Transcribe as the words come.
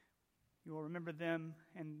You will remember them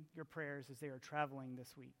in your prayers as they are traveling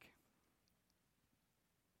this week.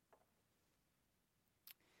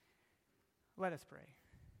 Let us pray.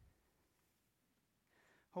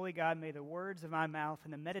 Holy God, may the words of my mouth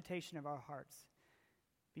and the meditation of our hearts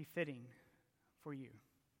be fitting for you.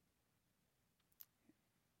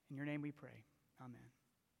 In your name we pray. Amen.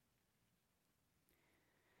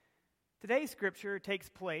 Today's scripture takes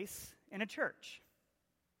place in a church.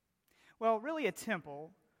 Well, really a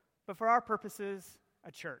temple, but for our purposes,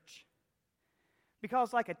 a church.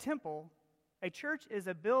 Because like a temple, a church is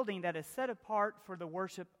a building that is set apart for the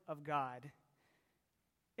worship of God.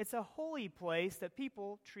 It's a holy place that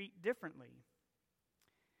people treat differently.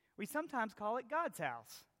 We sometimes call it God's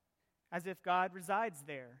house, as if God resides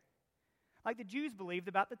there, like the Jews believed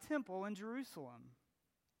about the temple in Jerusalem.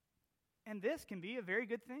 And this can be a very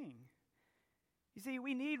good thing. You see,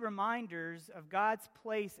 we need reminders of God's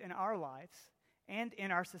place in our lives and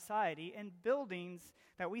in our society, and buildings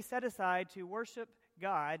that we set aside to worship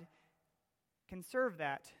God can serve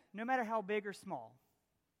that, no matter how big or small.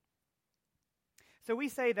 So we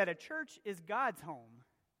say that a church is God's home.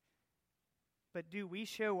 But do we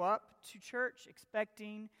show up to church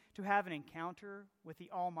expecting to have an encounter with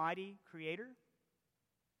the Almighty Creator?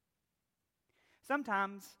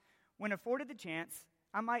 Sometimes, when afforded the chance,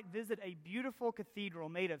 I might visit a beautiful cathedral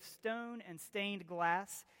made of stone and stained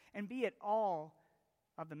glass and be at awe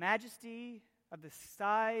of the majesty, of the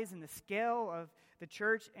size and the scale of the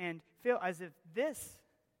church, and feel as if this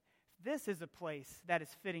is a place that is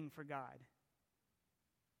fitting for God.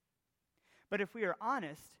 But if we are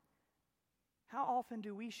honest, how often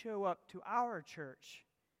do we show up to our church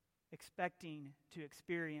expecting to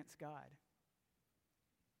experience God?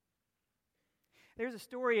 There's a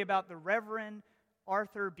story about the Reverend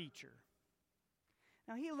Arthur Beecher.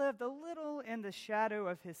 Now, he lived a little in the shadow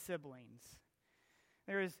of his siblings.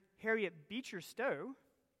 There is Harriet Beecher Stowe.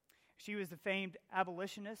 She was the famed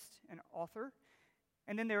abolitionist and author.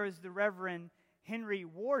 And then there was the Reverend Henry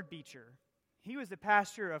Ward Beecher. He was the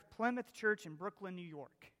pastor of Plymouth Church in Brooklyn, New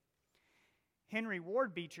York. Henry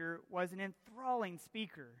Ward Beecher was an enthralling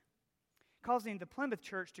speaker, causing the Plymouth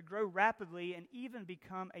Church to grow rapidly and even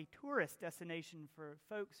become a tourist destination for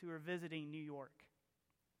folks who are visiting New York.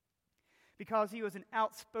 Because he was an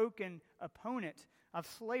outspoken opponent of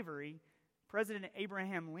slavery, President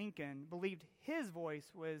Abraham Lincoln believed his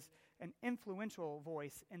voice was an influential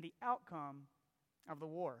voice in the outcome of the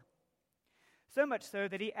war. So much so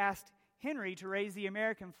that he asked Henry to raise the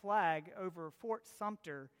American flag over Fort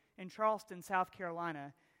Sumter in Charleston, South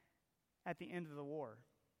Carolina, at the end of the war.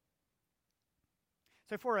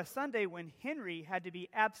 So for a Sunday when Henry had to be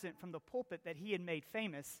absent from the pulpit that he had made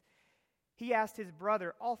famous, he asked his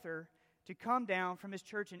brother Arthur to come down from his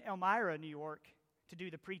church in Elmira, New York, to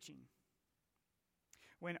do the preaching.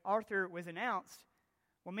 When Arthur was announced,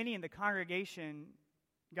 many in the congregation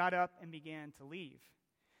got up and began to leave.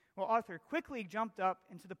 Arthur quickly jumped up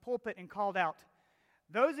into the pulpit and called out,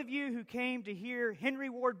 "Those of you who came to hear Henry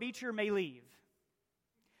Ward Beecher may leave.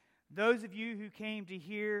 Those of you who came to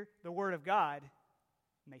hear the word of God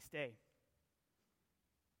may stay."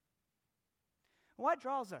 What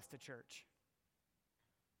draws us to church?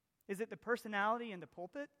 Is it the personality in the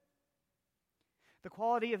pulpit? The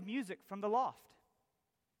quality of music from the loft?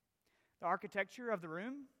 The architecture of the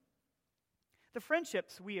room? The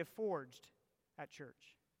friendships we have forged at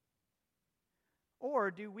church?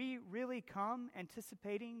 Or do we really come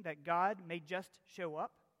anticipating that God may just show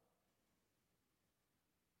up?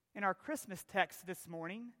 In our Christmas text this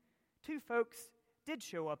morning, two folks did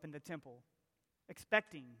show up in the temple,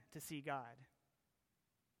 expecting to see God.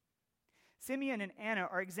 Simeon and Anna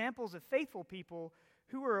are examples of faithful people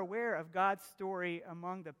who were aware of God's story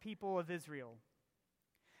among the people of Israel.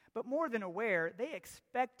 But more than aware, they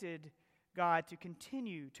expected God to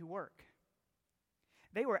continue to work.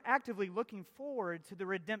 They were actively looking forward to the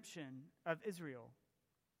redemption of Israel.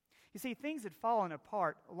 You see, things had fallen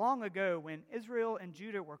apart long ago when Israel and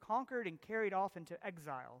Judah were conquered and carried off into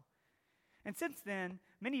exile. And since then,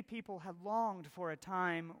 many people had longed for a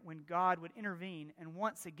time when God would intervene and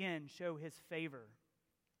once again show his favor.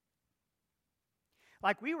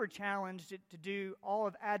 Like we were challenged to do all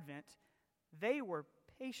of Advent, they were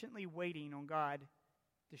patiently waiting on God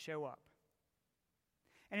to show up.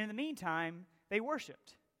 And in the meantime, they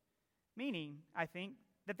worshiped, meaning, I think,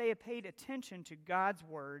 that they had paid attention to God's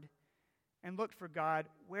word and looked for God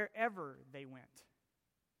wherever they went.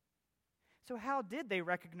 So how did they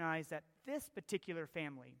recognize that this particular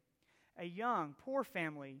family, a young, poor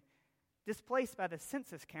family, displaced by the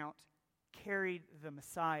census count, carried the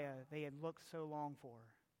Messiah they had looked so long for?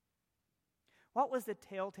 What was the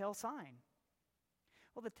telltale sign?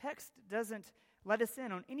 Well, the text doesn't let us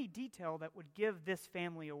in on any detail that would give this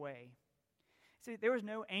family away. See, there was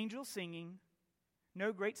no angel singing,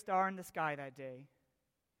 no great star in the sky that day.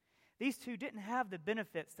 These two didn't have the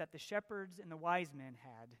benefits that the shepherds and the wise men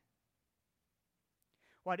had.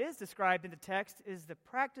 What is described in the text is the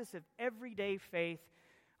practice of everyday faith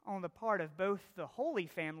on the part of both the Holy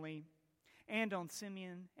Family and on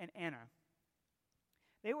Simeon and Anna.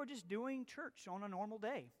 They were just doing church on a normal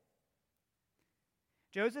day.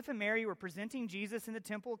 Joseph and Mary were presenting Jesus in the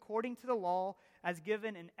temple according to the law as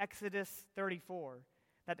given in Exodus 34,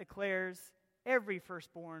 that declares every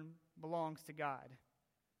firstborn belongs to God.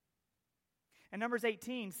 And Numbers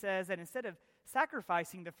 18 says that instead of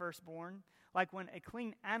sacrificing the firstborn, like when a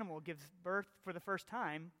clean animal gives birth for the first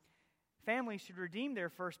time, families should redeem their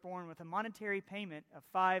firstborn with a monetary payment of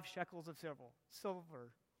 5 shekels of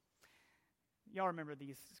silver. Y'all remember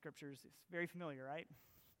these scriptures. It's very familiar, right?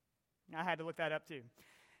 I had to look that up too.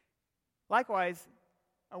 Likewise,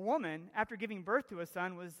 a woman, after giving birth to a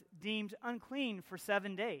son, was deemed unclean for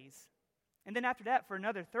 7 days. And then after that, for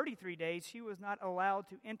another 33 days, she was not allowed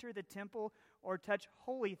to enter the temple or touch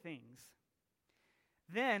holy things.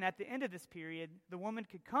 Then, at the end of this period, the woman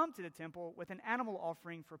could come to the temple with an animal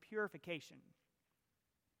offering for purification.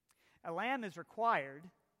 A lamb is required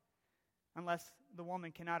unless the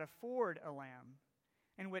woman cannot afford a lamb,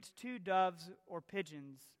 in which 2 doves or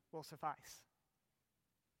pigeons will suffice.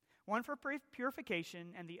 One for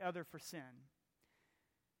purification and the other for sin.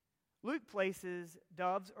 Luke places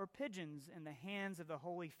doves or pigeons in the hands of the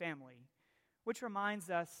Holy Family, which reminds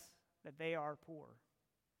us that they are poor.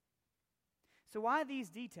 So why these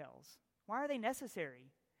details? Why are they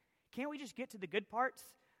necessary? Can't we just get to the good parts,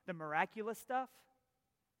 the miraculous stuff?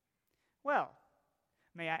 Well,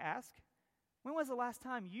 may I ask, when was the last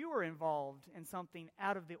time you were involved in something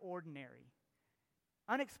out of the ordinary,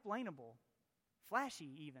 unexplainable,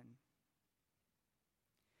 flashy even?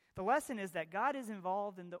 The lesson is that God is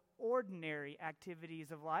involved in the ordinary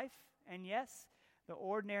activities of life, and yes, the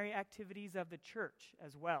ordinary activities of the church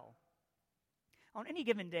as well. On any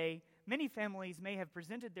given day, many families may have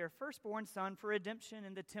presented their firstborn son for redemption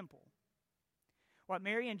in the temple. What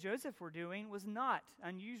Mary and Joseph were doing was not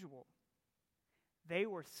unusual. They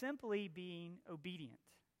were simply being obedient.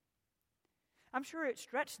 I'm sure it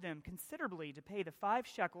stretched them considerably to pay the 5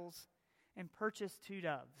 shekels and purchase 2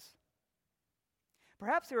 doves.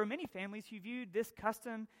 Perhaps there were many families who viewed this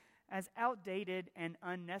custom as outdated and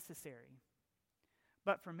unnecessary.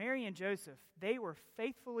 But for Mary and Joseph, they were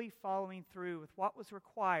faithfully following through with what was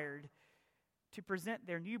required to present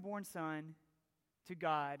their newborn son to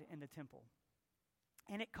God in the temple.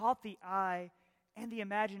 And it caught the eye and the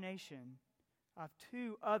imagination of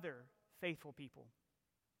 2 other faithful people.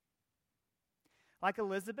 Like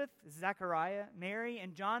Elizabeth, Zechariah, Mary,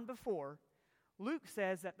 and John before, Luke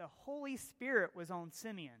says that the Holy Spirit was on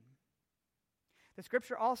Simeon. The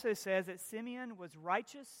scripture also says that Simeon was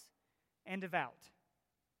righteous and devout.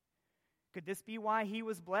 Could this be why he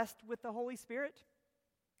was blessed with the Holy Spirit?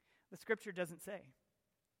 The scripture doesn't say.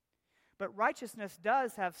 But righteousness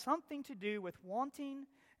does have something to do with wanting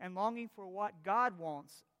and longing for what God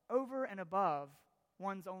wants over and above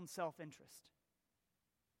one's own self-interest.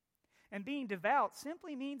 And being devout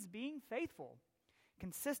simply means being faithful,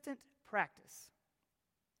 consistent practice.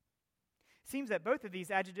 It seems that both of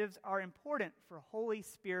these adjectives are important for Holy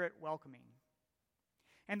Spirit welcoming.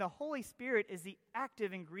 And the Holy Spirit is the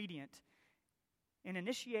active ingredient in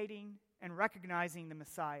initiating and recognizing the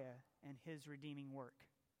Messiah and his redeeming work.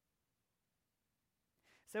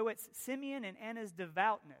 So it's Simeon and Anna's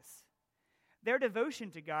devoutness. Their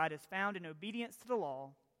devotion to God is found in obedience to the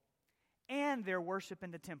law and their worship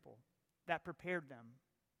in the temple that prepared them.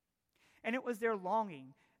 And it was their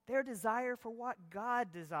longing, their desire for what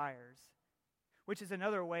God desires, which is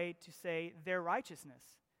another way to say their righteousness,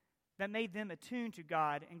 that made them attuned to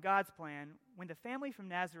God and God's plan when the family from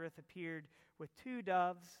Nazareth appeared with 2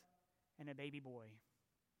 doves and a baby boy.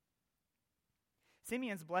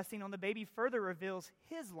 Simeon's blessing on the baby further reveals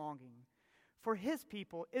his longing for his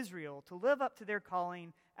people, Israel, to live up to their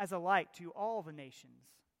calling as a light to all the nations.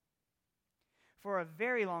 For a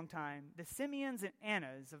very long time, the Simeons and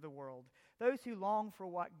Annas of the world, those who long for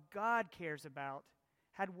what God cares about,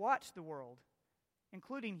 had watched the world,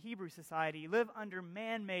 including Hebrew society, live under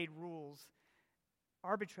man-made rules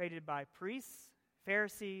arbitrated by priests,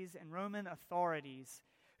 Pharisees, and Roman authorities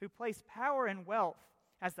who placed power and wealth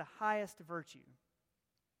as the highest virtue.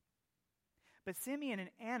 But Simeon and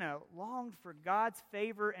Anna longed for God's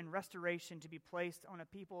favor and restoration to be placed on a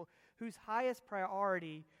people whose highest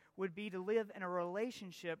priority would be to live in a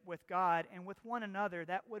relationship with God and with one another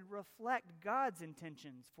that would reflect God's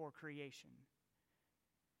intentions for creation.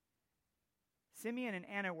 Simeon and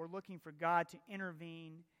Anna were looking for God to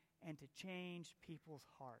intervene and to change people's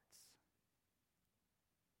hearts.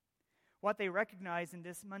 What they recognized in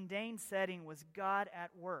this mundane setting was God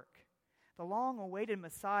at work. The long-awaited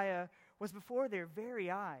Messiah was before their very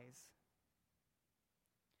eyes.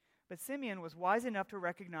 But Simeon was wise enough to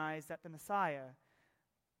recognize that the Messiah,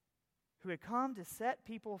 who had come to set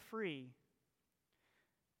people free,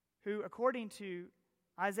 who, according to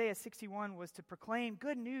Isaiah 61, was to proclaim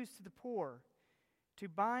good news to the poor, to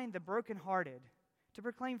bind the brokenhearted, to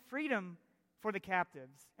proclaim freedom for the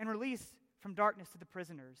captives and release from darkness to the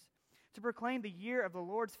prisoners, to proclaim the year of the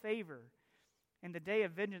Lord's favor and the day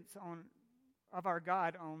of vengeance of our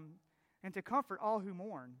God, and to comfort all who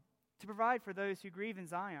mourn, to provide for those who grieve in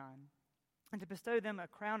Zion, and to bestow them a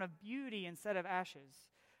crown of beauty instead of ashes,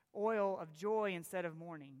 oil of joy instead of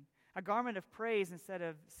mourning, a garment of praise instead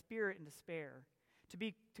of spirit and despair,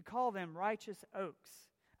 to call them righteous oaks,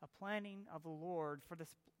 a planting of the Lord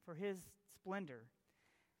for his splendor.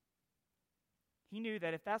 He knew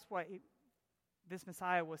that if that's what this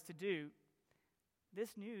Messiah was to do,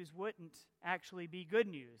 this news wouldn't actually be good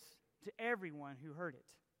news to everyone who heard it.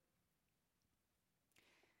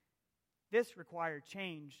 This required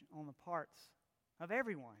change on the parts of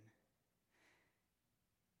everyone.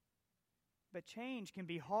 But change can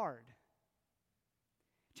be hard.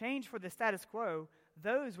 Change for the status quo,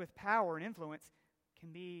 those with power and influence,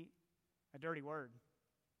 can be a dirty word.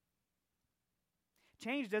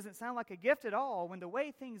 Change doesn't sound like a gift at all when the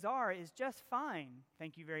way things are is just fine,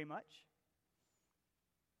 thank you very much.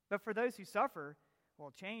 But for those who suffer, well,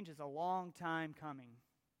 change is a long time coming.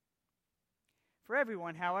 For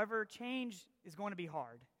everyone, however, change is going to be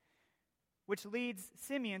hard, which leads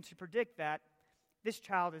Simeon to predict that this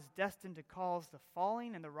child is destined to cause the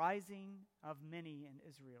falling and the rising of many in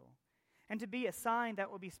Israel, and to be a sign that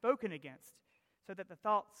will be spoken against, so that the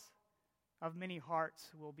thoughts of many hearts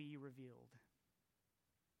will be revealed.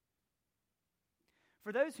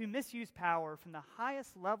 For those who misuse power, from the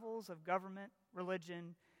highest levels of government,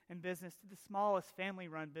 religion, and business to the smallest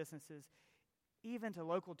family-run businesses, even to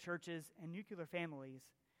local churches and nuclear families,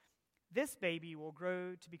 this baby will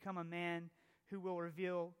grow to become a man who will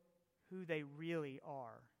reveal who they really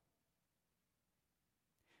are.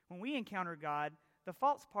 When we encounter God, the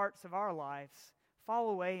false parts of our lives fall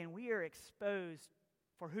away and we are exposed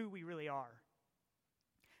for who we really are.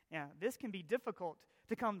 Now, this can be difficult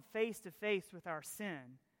to come face to face with our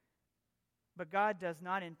sin, but God does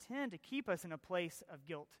not intend to keep us in a place of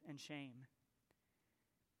guilt and shame.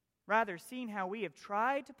 Rather, seeing how we have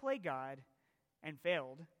tried to play God and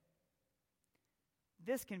failed,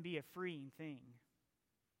 this can be a freeing thing.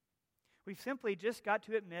 We've simply just got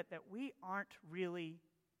to admit that we aren't really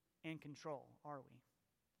in control, are we?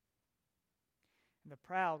 And the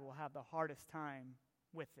proud will have the hardest time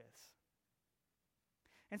with this.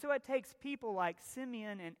 And so it takes people like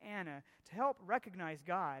Simeon and Anna to help recognize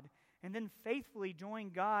God and then faithfully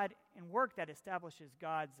join God in work that establishes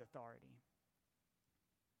God's authority.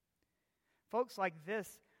 Folks like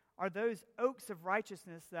this are those oaks of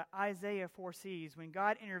righteousness that Isaiah foresees when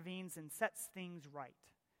God intervenes and sets things right.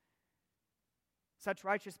 Such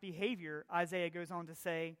righteous behavior, Isaiah goes on to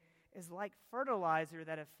say, is like fertilizer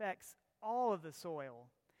that affects all of the soil,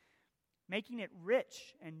 making it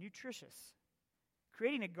rich and nutritious,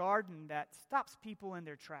 creating a garden that stops people in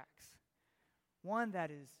their tracks, one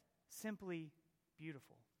that is simply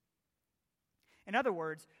beautiful. In other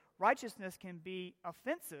words, righteousness can be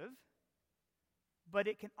offensive, but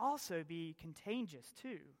it can also be contagious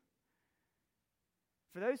too.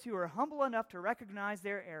 For those who are humble enough to recognize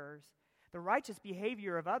their errors, the righteous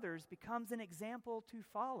behavior of others becomes an example to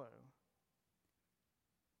follow.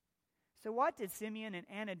 So what did Simeon and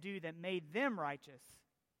Anna do that made them righteous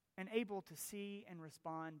and able to see and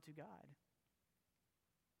respond to God?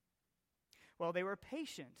 Well, they were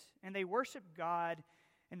patient and they worshiped God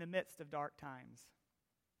in the midst of dark times.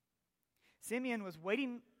 Simeon was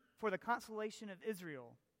waiting for the consolation of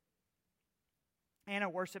Israel. Anna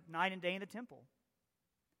worshiped night and day in the temple.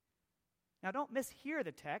 Now, don't mishear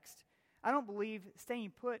the text. I don't believe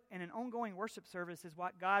staying put in an ongoing worship service is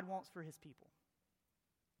what God wants for his people.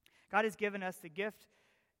 God has given us the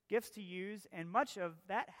gifts to use, and much of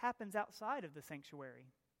that happens outside of the sanctuary.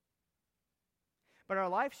 But our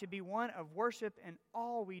life should be one of worship in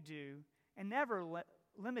all we do, and never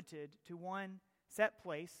limited to one set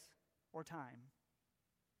place or time.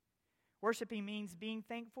 Worshiping means being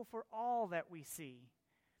thankful for all that we see,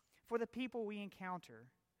 for the people we encounter,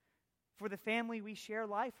 for the family we share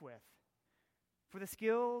life with, for the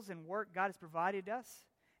skills and work God has provided us,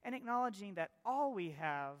 and acknowledging that all we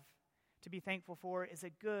have to be thankful for is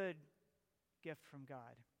a good gift from God.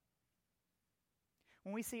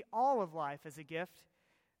 When we see all of life as a gift,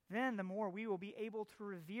 then the more we will be able to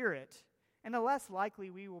revere it, and the less likely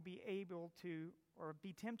we will be able to or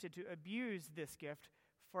be tempted to abuse this gift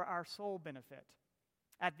for our sole benefit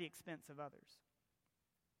at the expense of others.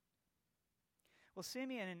 Well,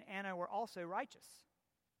 Simeon and Anna were also righteous.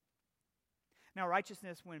 Now,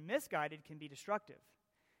 righteousness, when misguided, can be destructive.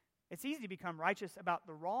 It's easy to become righteous about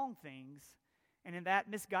the wrong things, and in that,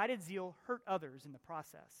 misguided zeal hurt others in the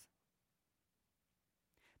process.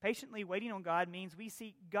 Patiently waiting on God means we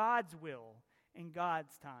seek God's will in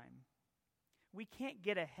God's time. We can't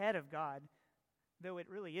get ahead of God, though it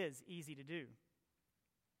really is easy to do.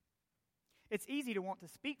 It's easy to want to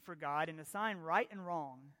speak for God and assign right and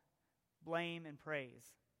wrong, blame and praise.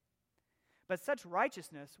 But such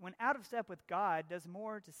righteousness, when out of step with God, does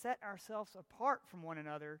more to set ourselves apart from one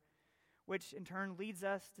another, which in turn leads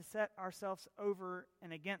us to set ourselves over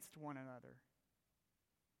and against one another.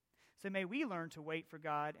 So may we learn to wait for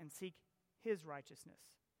God and seek His righteousness.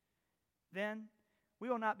 Then we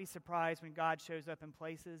will not be surprised when God shows up in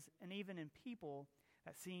places and even in people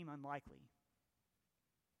that seem unlikely.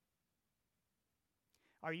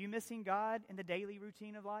 Are you missing God in the daily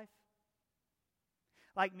routine of life?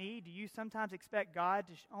 Like me, do you sometimes expect God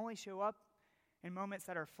to only show up in moments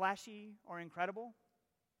that are flashy or incredible?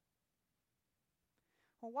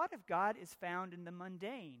 Well, what if God is found in the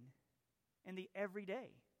mundane, in the everyday?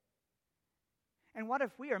 And what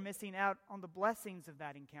if we are missing out on the blessings of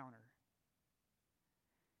that encounter?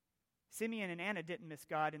 Simeon and Anna didn't miss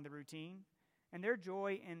God in the routine, and their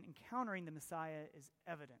joy in encountering the Messiah is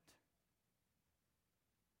evident.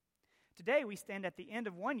 Today we stand at the end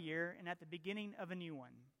of one year and at the beginning of a new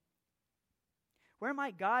one. Where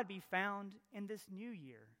might God be found in this new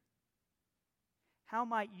year? How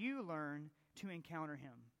might you learn to encounter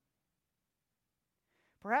Him?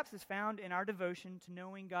 Perhaps it's found in our devotion to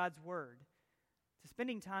knowing God's Word, to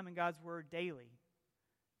spending time in God's Word daily,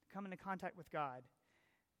 to come into contact with God.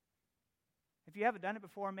 If you haven't done it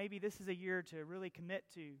before, maybe this is a year to really commit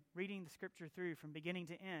to reading the Scripture through from beginning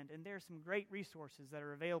to end, and there are some great resources that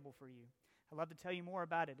are available for you. I'd love to tell you more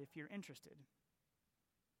about it if you're interested.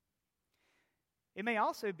 It may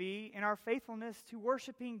also be in our faithfulness to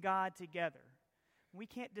worshiping God together. We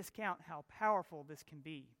can't discount how powerful this can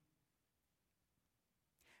be.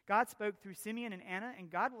 God spoke through Simeon and Anna, and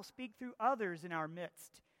God will speak through others in our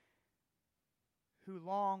midst who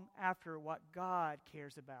long after what God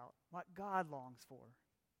cares about, what God longs for.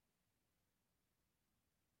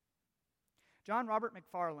 John Robert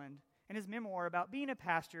McFarland, in his memoir about being a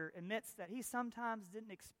pastor, admits that he sometimes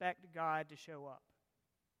didn't expect God to show up.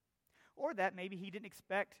 Or that maybe he didn't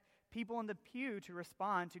expect people in the pew to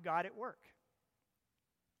respond to God at work.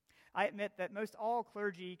 I admit that most all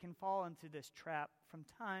clergy can fall into this trap from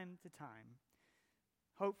time to time,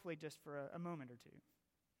 hopefully just for a moment or two.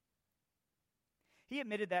 He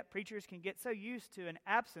admitted that preachers can get so used to an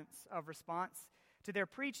absence of response to their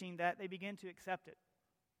preaching that they begin to accept it.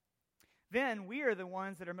 Then we are the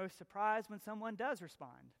ones that are most surprised when someone does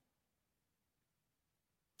respond.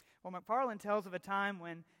 Well, McFarland tells of a time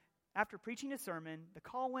when, after preaching a sermon, the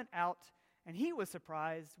call went out, and he was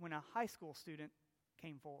surprised when a high school student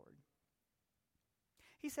came forward.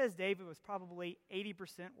 He says David was probably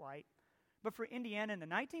 80% white, but for Indiana in the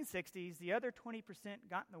 1960s, the other 20%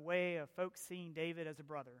 got in the way of folks seeing David as a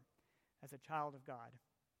brother, as a child of God.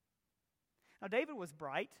 Now, David was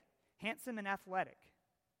bright, handsome, and athletic.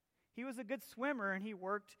 He was a good swimmer, and he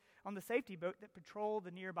worked on the safety boat that patrolled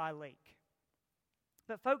the nearby lake.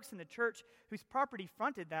 But folks in the church whose property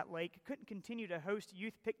fronted that lake couldn't continue to host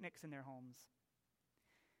youth picnics in their homes.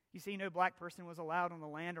 You see, no black person was allowed on the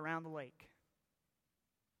land around the lake.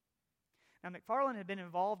 Now, McFarland had been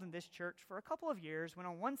involved in this church for a couple of years when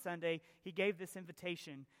on one Sunday he gave this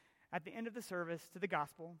invitation at the end of the service to the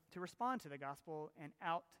gospel, to respond to the gospel, and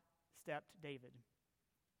out stepped David.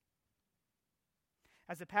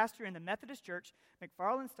 As a pastor in the Methodist Church,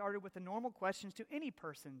 McFarland started with the normal questions to any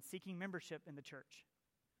person seeking membership in the church.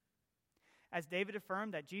 As David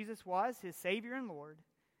affirmed that Jesus was his Savior and Lord,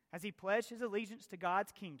 as he pledged his allegiance to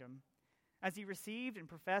God's kingdom, as he received and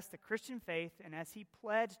professed the Christian faith, and as he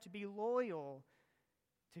pledged to be loyal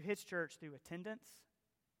to his church through attendance,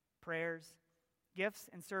 prayers, gifts,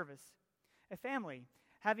 and service, a family,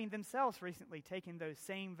 having themselves recently taken those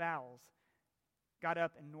same vows, got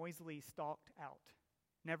up and noisily stalked out,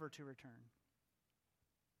 never to return.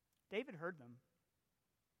 David heard them.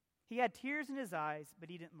 He had tears in his eyes, but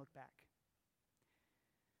he didn't look back.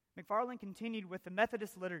 McFarland continued with the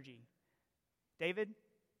Methodist liturgy. David,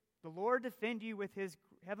 the Lord defend you with his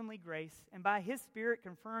heavenly grace, and by his Spirit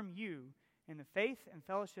confirm you in the faith and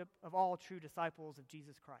fellowship of all true disciples of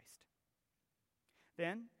Jesus Christ.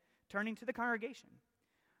 Then, turning to the congregation,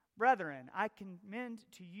 brethren, I commend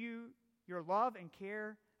to you your love and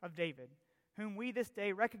care of David, whom we this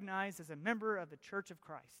day recognize as a member of the church of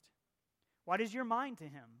Christ. What is your mind to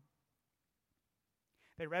him?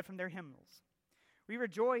 They read from their hymnals. We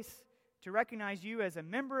rejoice to recognize you as a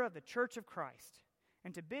member of the church of Christ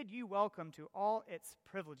and to bid you welcome to all its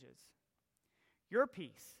privileges. Your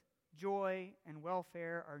peace, joy, and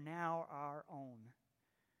welfare are now our own.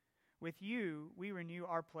 With you, we renew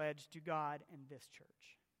our pledge to God and this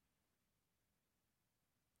church.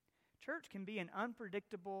 Church can be an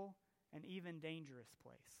unpredictable and even dangerous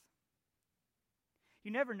place.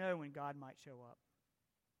 You never know when God might show up.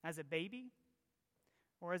 As a baby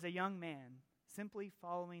or as a young man, simply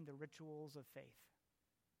following the rituals of faith.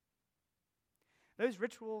 Those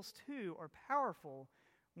rituals, too, are powerful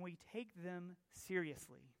when we take them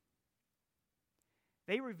seriously.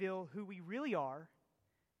 They reveal who we really are,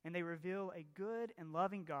 and they reveal a good and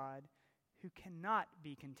loving God who cannot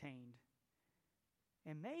be contained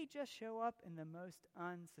and may just show up in the most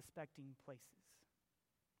unsuspecting places.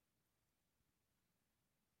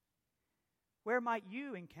 Where might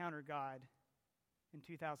you encounter God in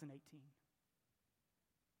 2018?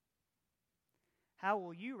 How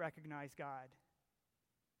will you recognize God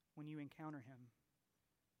when you encounter him?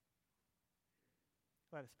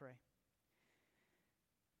 Let us pray.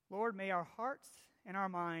 Lord, may our hearts and our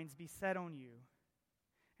minds be set on you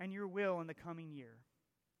and your will in the coming year.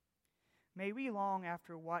 May we long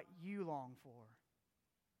after what you long for.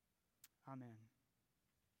 Amen.